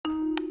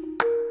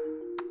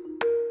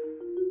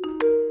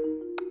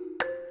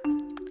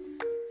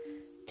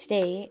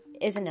Today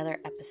is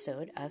another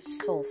episode of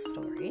Soul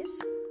Stories.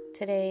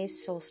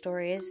 Today's Soul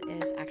Stories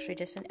is actually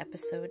just an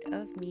episode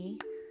of me,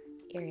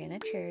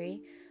 Ariana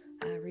Cherry,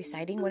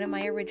 reciting one of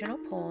my original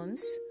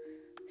poems,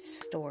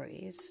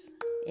 Stories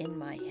in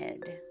My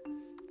Head.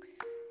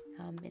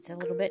 It's a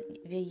little bit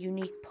of a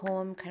unique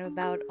poem, kind of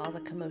about all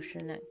the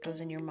commotion that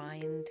goes in your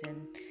mind,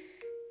 and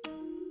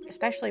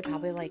especially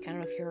probably I don't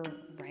know if you're a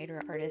writer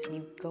or artist and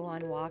you go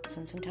on walks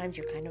and sometimes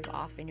you're kind of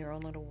off in your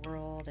own little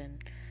world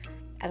and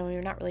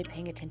you're not really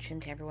paying attention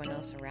to everyone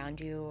else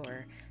around you,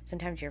 or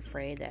sometimes you're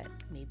afraid that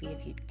maybe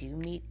if you do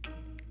meet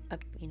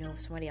up,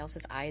 somebody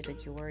else's eyes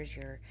with yours,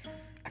 you're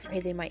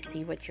afraid they might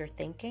see what you're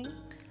thinking.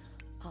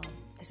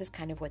 This is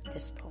kind of what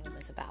this poem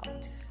is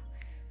about.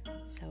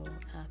 So,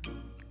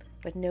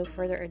 with no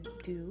further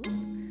ado,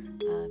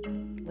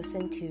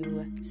 listen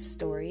to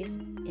Stories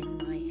in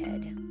My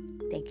Head.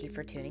 Thank you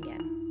for tuning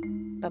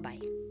in. Bye-bye.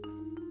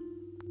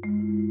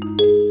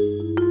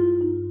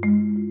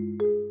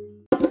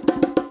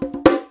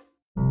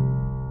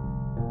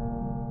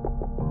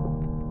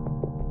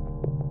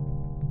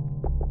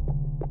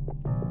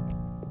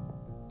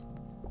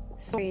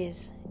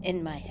 Stories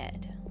in My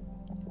Head.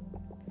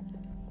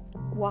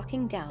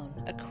 Walking down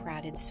a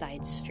crowded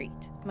side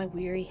street, my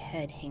weary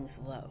head hangs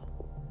low,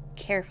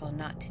 careful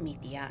not to meet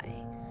the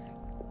eye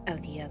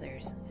of the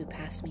others who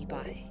pass me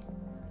by.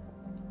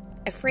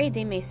 Afraid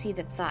they may see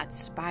the thoughts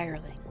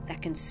spiraling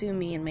that consume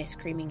me in my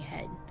screaming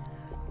head,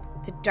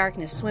 the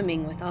darkness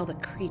swimming with all the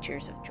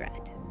creatures of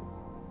dread.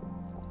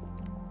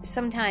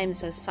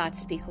 Sometimes those thoughts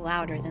speak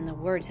louder than the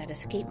words that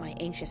escape my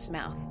anxious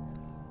mouth,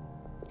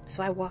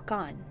 so I walk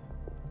on,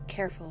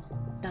 careful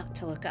not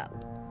to look up.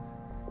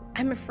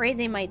 I'm afraid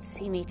they might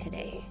see me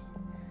today.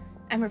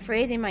 I'm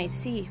afraid they might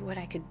see what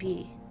I could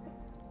be.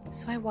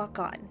 So I walk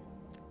on,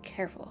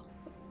 careful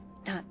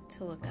not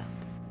to look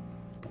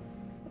up.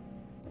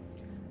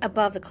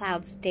 Above, the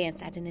clouds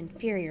dance at an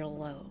inferior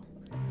low.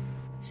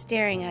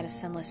 Staring at a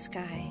sunless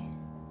sky,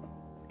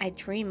 I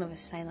dream of a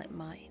silent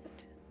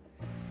mind,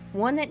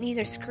 one that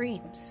neither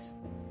screams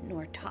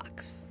nor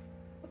talks,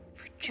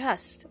 for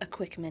just a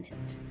quick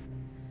minute.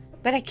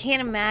 But I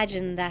can't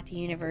imagine that the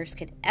universe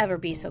could ever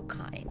be so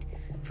kind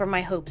for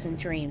my hopes and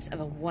dreams of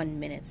a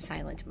 1-minute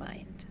silent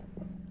mind.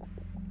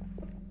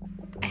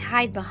 I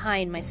hide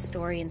behind my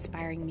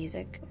story-inspiring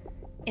music,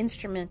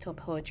 instrumental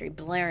poetry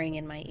blaring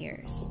in my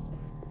ears,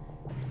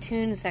 the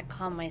tunes that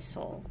calm my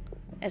soul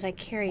as I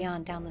carry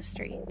on down the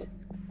street,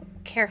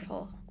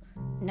 careful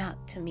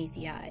not to meet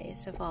the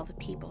eyes of all the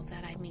people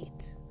that I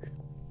meet.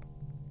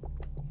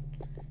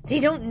 They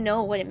don't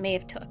know what it may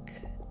have took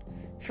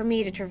for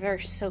me to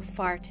traverse so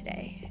far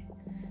today,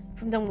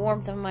 from the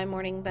warmth of my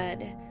morning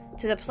bed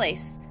to the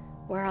place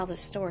where all the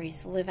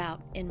stories live out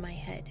in my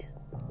head.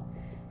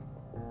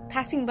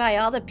 Passing by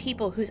all the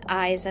people whose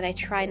eyes that I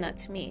try not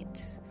to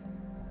meet,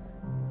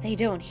 they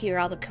don't hear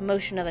all the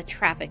commotion of the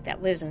traffic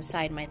that lives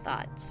inside my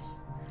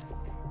thoughts,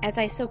 as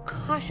I so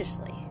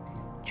cautiously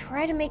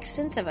try to make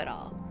sense of it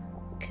all,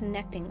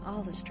 connecting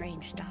all the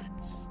strange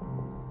dots.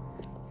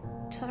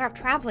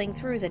 Traveling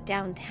through the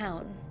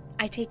downtown,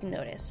 I take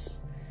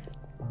notice.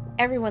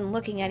 Everyone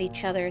looking at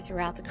each other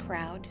throughout the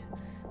crowd,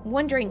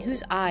 wondering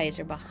whose eyes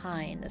are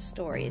behind the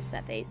stories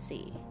that they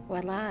see,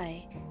 while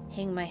I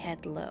hang my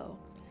head low,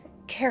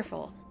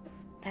 careful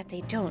that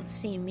they don't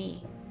see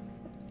me.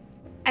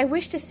 I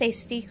wish to stay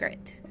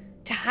secret,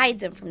 to hide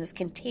them from this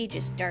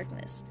contagious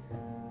darkness,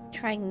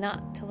 trying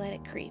not to let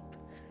it creep,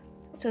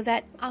 so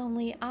that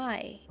only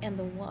I am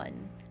the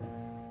one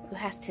who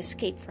has to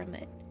escape from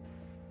it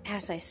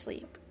as I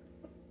sleep.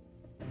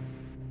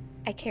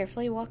 I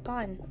carefully walk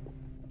on,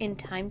 in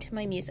time to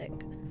my music,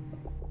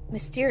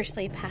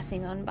 mysteriously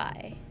passing on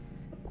by,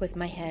 with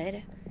my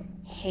head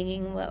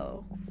hanging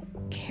low,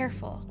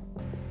 careful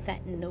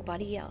that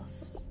nobody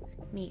else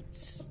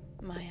meets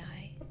my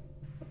eye.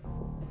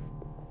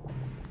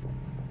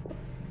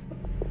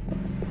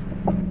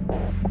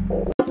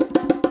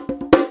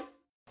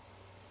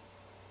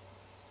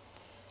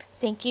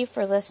 Thank you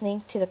for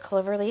listening to the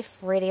Cloverleaf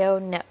Radio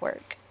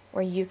Network,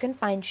 where you can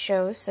find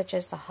shows such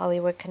as The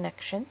Hollywood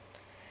Connection,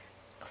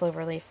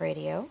 Cloverleaf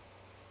Radio,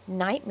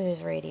 Night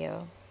Moves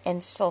Radio,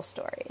 and Soul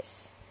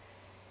Stories.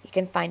 You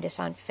can find us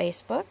on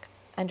Facebook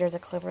under the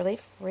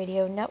Cloverleaf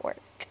Radio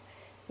Network.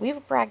 We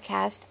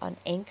broadcast on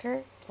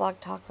Anchor, Blog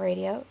Talk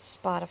Radio,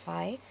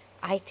 Spotify,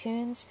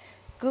 iTunes,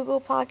 Google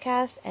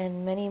Podcasts,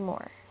 and many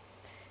more.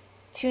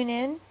 Tune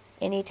in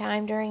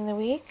anytime during the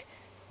week.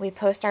 We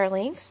post our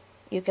links.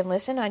 You can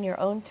listen on your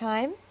own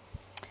time,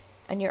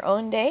 on your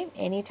own day,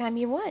 anytime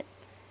you want.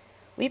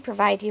 We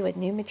provide you with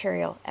new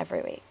material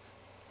every week.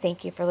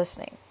 Thank you for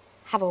listening.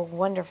 Have a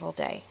wonderful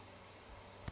day.